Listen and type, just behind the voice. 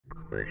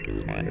Hi,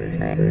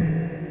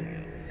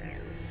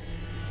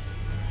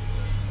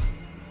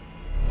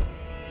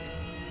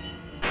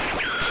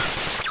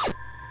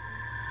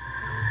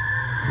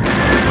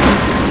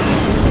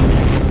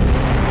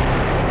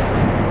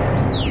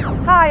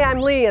 I'm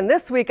Lee, and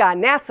this week on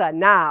NASA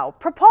Now,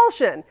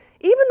 propulsion.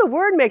 Even the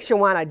word makes you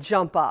want to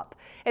jump up.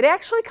 It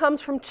actually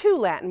comes from two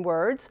Latin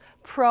words,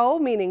 pro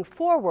meaning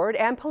forward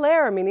and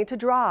polare meaning to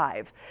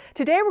drive.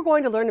 Today we're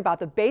going to learn about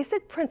the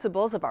basic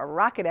principles of our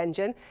rocket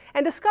engine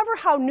and discover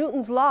how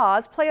Newton's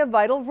laws play a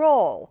vital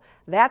role.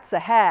 That's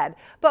ahead.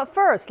 But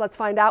first, let's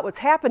find out what's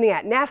happening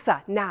at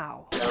NASA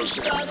Now.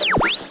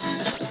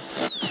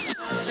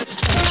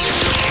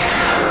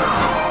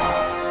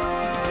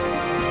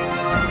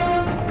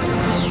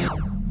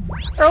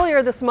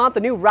 Earlier this month, a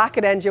new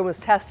rocket engine was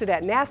tested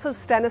at NASA's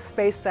Stennis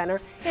Space Center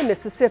in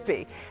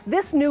Mississippi.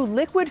 This new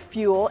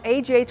liquid-fuel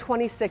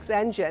AJ-26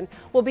 engine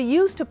will be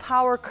used to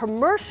power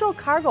commercial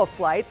cargo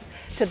flights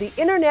to the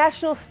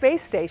International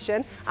Space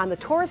Station on the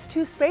Taurus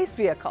II space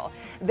vehicle.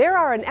 There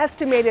are an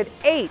estimated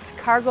 8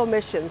 cargo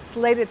missions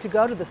slated to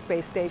go to the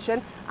space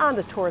station on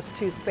the Taurus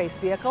II space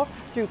vehicle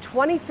through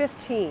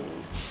 2015.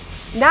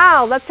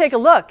 Now, let's take a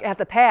look at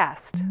the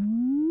past.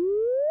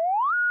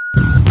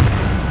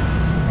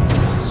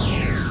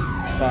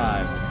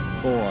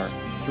 5, 4,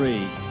 3,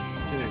 2.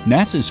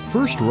 NASA's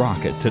first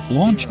rocket that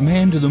launched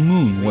man to the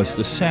moon was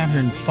the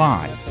Saturn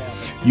V.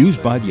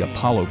 Used by the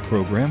Apollo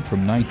program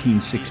from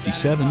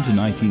 1967 to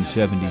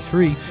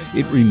 1973,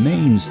 it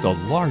remains the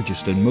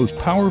largest and most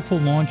powerful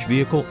launch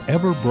vehicle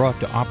ever brought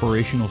to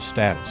operational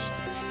status.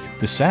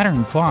 The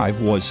Saturn V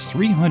was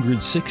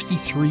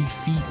 363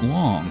 feet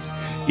long.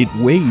 It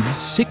weighed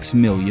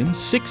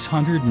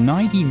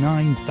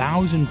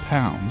 6,699,000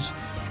 pounds,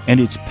 and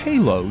its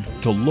payload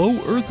to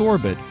low Earth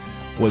orbit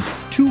was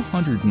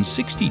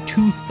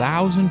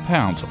 262,000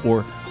 pounds,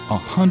 or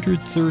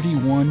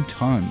 131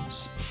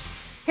 tons.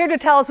 Here to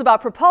tell us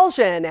about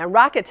propulsion and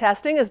rocket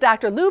testing is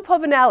Dr. Lou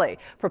Povinelli,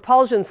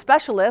 propulsion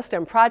specialist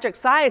and project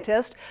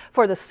scientist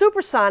for the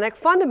Supersonic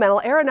Fundamental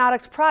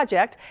Aeronautics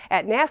Project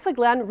at NASA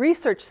Glenn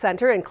Research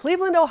Center in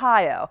Cleveland,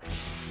 Ohio.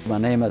 My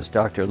name is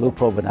Dr. Lou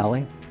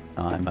Povinelli.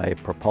 I'm a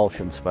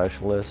propulsion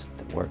specialist,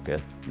 work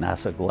at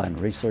NASA Glenn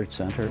Research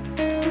Center.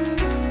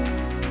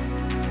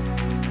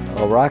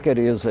 A rocket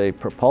is a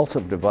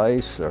propulsive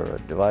device, or a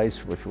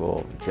device which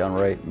will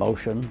generate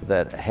motion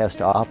that has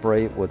to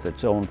operate with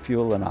its own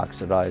fuel and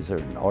oxidizer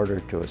in order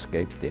to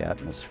escape the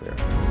atmosphere.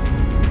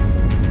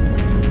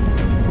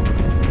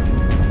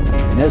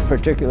 In this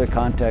particular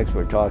context,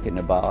 we're talking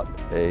about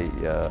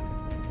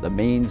the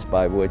means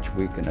by which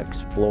we can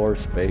explore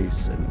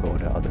space and go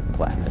to other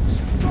planets.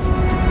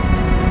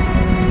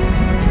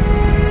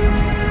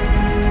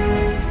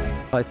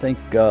 I think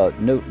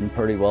Newton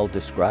pretty well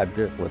described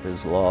it with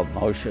his law of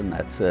motion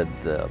that said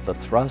the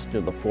thrust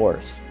or the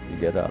force you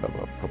get out of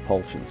a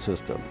propulsion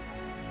system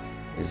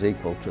is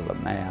equal to the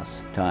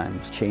mass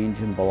times change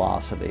in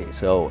velocity.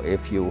 So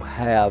if you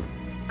have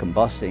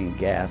combusting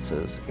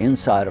gases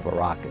inside of a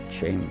rocket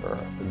chamber,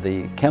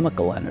 the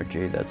chemical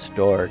energy that's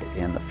stored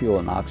in the fuel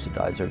and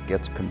oxidizer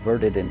gets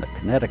converted into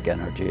kinetic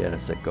energy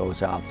as it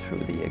goes out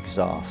through the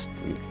exhaust,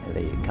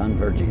 the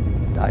converging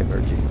and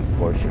diverging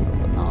portion of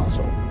the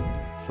nozzle.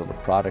 So the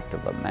product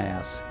of the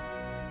mass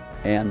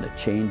and the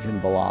change in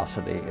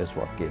velocity is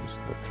what gives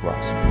the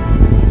thrust.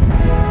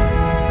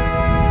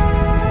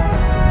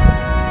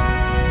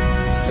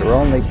 We're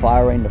only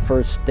firing the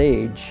first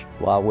stage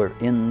while we're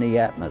in the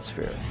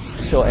atmosphere.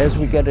 So as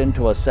we get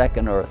into a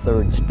second or a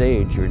third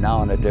stage, you're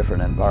now in a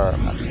different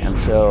environment. And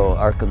so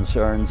our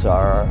concerns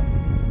are,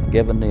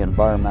 given the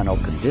environmental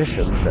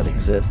conditions that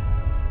exist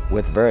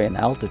with varying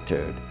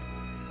altitude,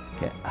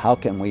 how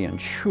can we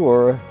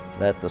ensure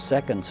that the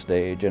second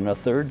stage and a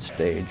third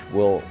stage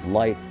will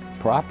light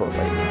properly?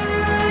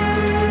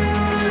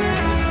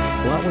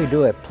 What we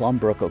do at Plum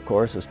Brook, of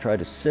course, is try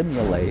to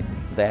simulate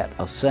that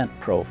ascent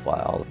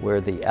profile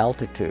where the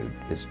altitude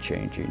is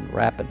changing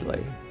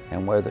rapidly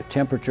and where the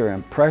temperature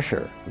and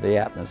pressure of the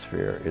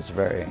atmosphere is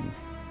varying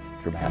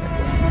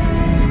dramatically.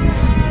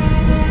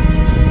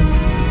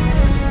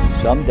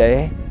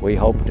 Someday, we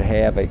hope to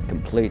have a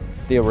complete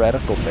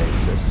theoretical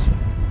basis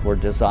for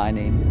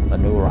designing a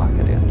new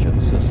rocket engine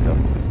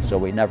system, so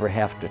we never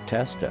have to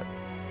test it.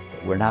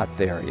 But we're not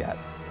there yet.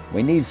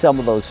 We need some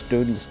of those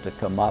students to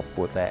come up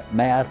with that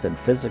math and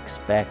physics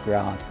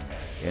background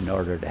in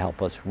order to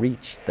help us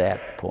reach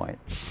that point.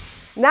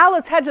 Now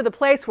let's head to the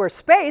place where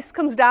space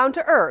comes down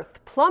to Earth,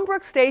 Plum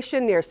Brook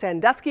Station near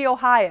Sandusky,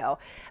 Ohio.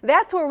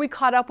 That's where we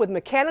caught up with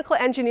mechanical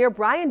engineer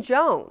Brian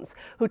Jones,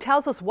 who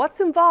tells us what's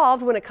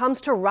involved when it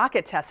comes to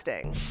rocket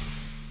testing.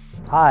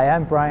 Hi,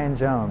 I'm Brian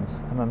Jones.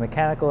 I'm a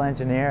mechanical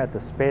engineer at the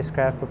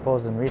Spacecraft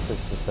Propulsion Research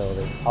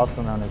Facility,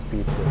 also known as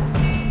B2.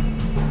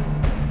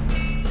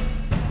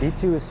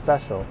 B2 is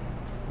special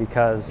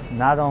because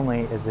not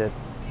only is it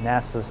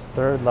NASA's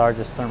third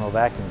largest thermal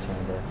vacuum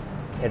chamber,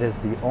 it is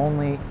the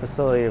only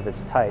facility of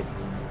its type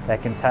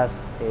that can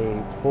test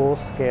a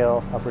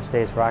full-scale upper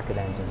stage rocket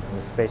engine in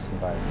the space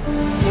environment.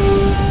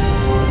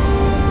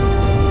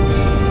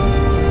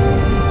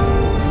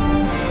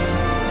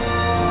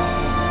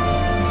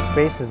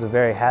 Space is a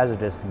very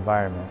hazardous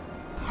environment.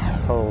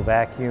 It's total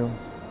vacuum,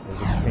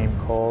 there's extreme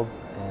cold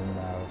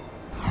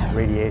and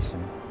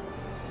radiation.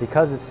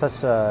 Because it's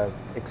such an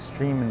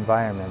extreme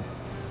environment,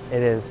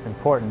 it is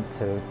important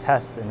to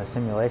test in a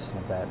simulation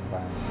of that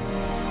environment.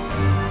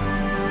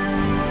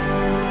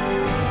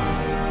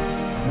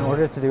 In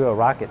order to do a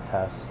rocket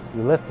test,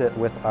 we lift it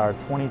with our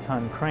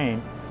 20-ton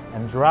crane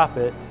and drop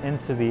it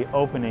into the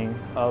opening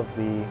of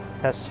the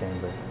test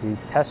chamber. The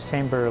test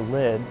chamber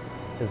lid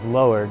is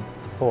lowered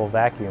to pull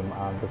vacuum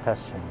on the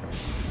test chamber.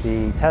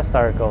 The test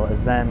article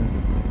is then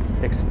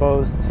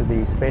exposed to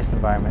the space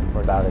environment for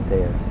about a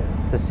day or two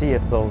to see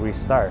if they'll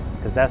restart,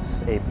 because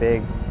that's a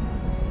big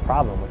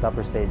problem with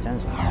upper stage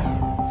engines.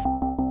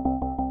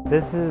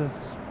 This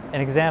is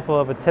an example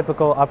of a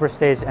typical upper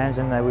stage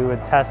engine that we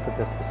would test at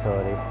this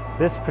facility.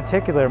 This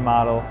particular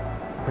model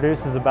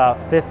produces about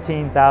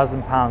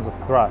 15,000 pounds of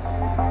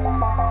thrust.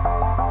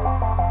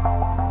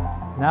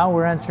 Now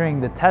we're entering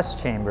the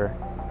test chamber.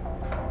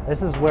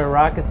 This is where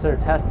rockets are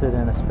tested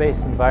in a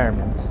space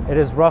environment. It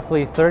is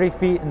roughly 30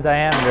 feet in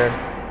diameter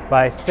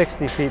by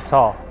 60 feet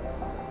tall.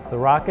 The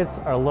rockets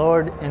are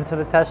lowered into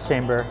the test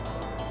chamber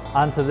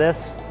onto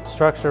this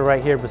structure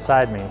right here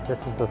beside me.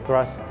 This is the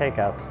thrust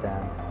takeout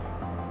stand.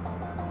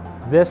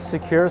 This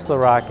secures the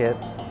rocket,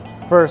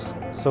 first,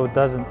 so it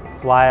doesn't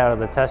fly out of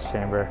the test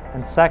chamber,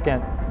 and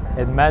second,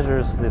 it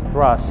measures the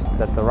thrust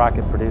that the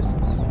rocket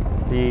produces.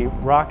 The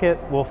rocket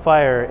will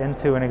fire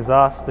into an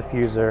exhaust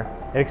diffuser.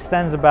 It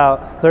extends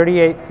about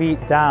 38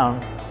 feet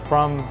down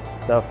from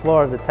the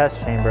floor of the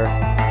test chamber.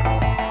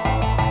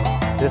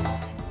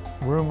 This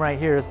room right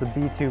here is the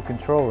B2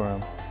 control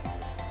room.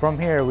 From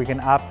here, we can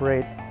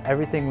operate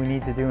everything we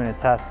need to do in a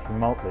test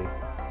remotely.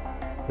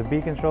 The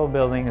B control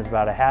building is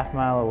about a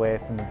half-mile away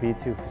from the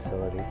B2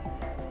 facility.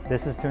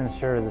 This is to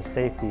ensure the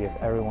safety of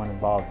everyone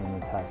involved in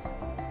the test.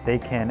 They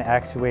can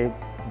actuate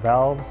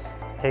valves,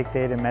 take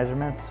data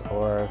measurements,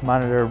 or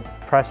monitor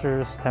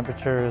pressures,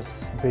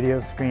 temperatures, video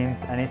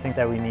screens, anything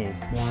that we need.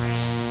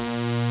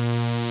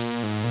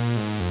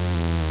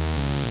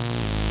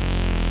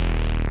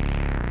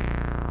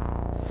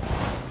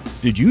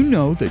 Did you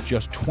know that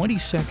just 20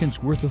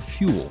 seconds worth of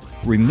fuel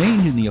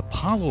remained in the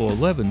Apollo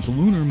 11's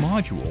lunar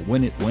module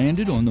when it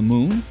landed on the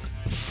moon?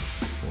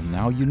 Well,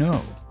 now you know.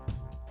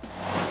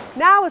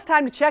 Now it's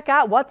time to check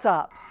out what's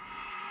up.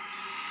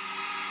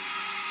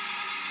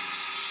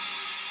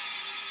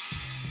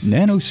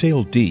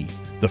 Nanosail D,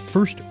 the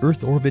first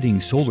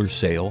Earth-orbiting solar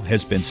sail,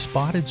 has been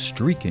spotted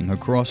streaking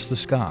across the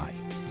sky.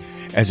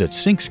 As it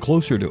sinks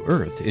closer to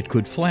Earth, it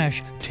could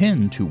flash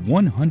 10 to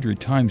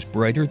 100 times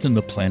brighter than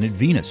the planet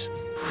Venus.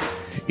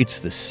 It's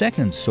the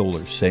second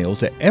solar sail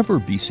to ever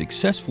be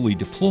successfully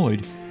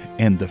deployed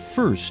and the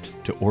first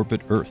to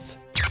orbit Earth.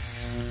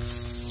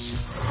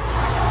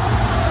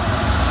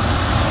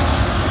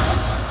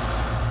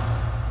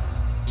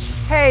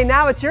 Hey,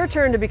 now it's your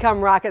turn to become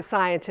rocket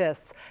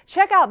scientists.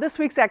 Check out this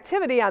week's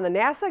activity on the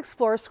NASA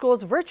Explorer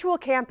School's virtual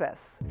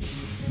campus.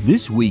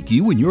 This week,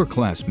 you and your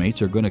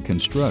classmates are going to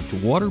construct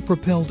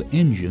water-propelled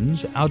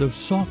engines out of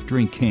soft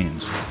drink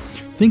cans.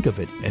 Think of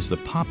it as the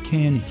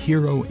PopCan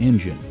Hero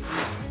engine.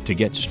 To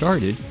get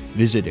started,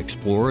 visit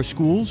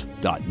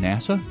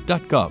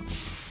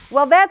explorerschools.nasa.gov.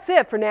 Well, that's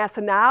it for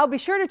NASA Now. Be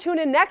sure to tune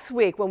in next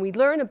week when we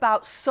learn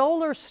about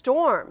solar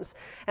storms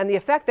and the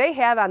effect they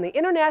have on the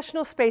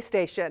International Space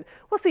Station.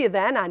 We'll see you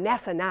then on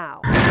NASA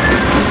Now.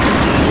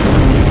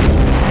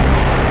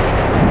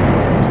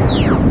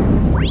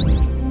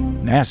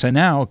 NASA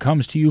Now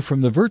comes to you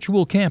from the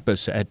virtual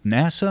campus at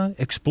NASA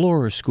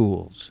Explorer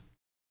Schools.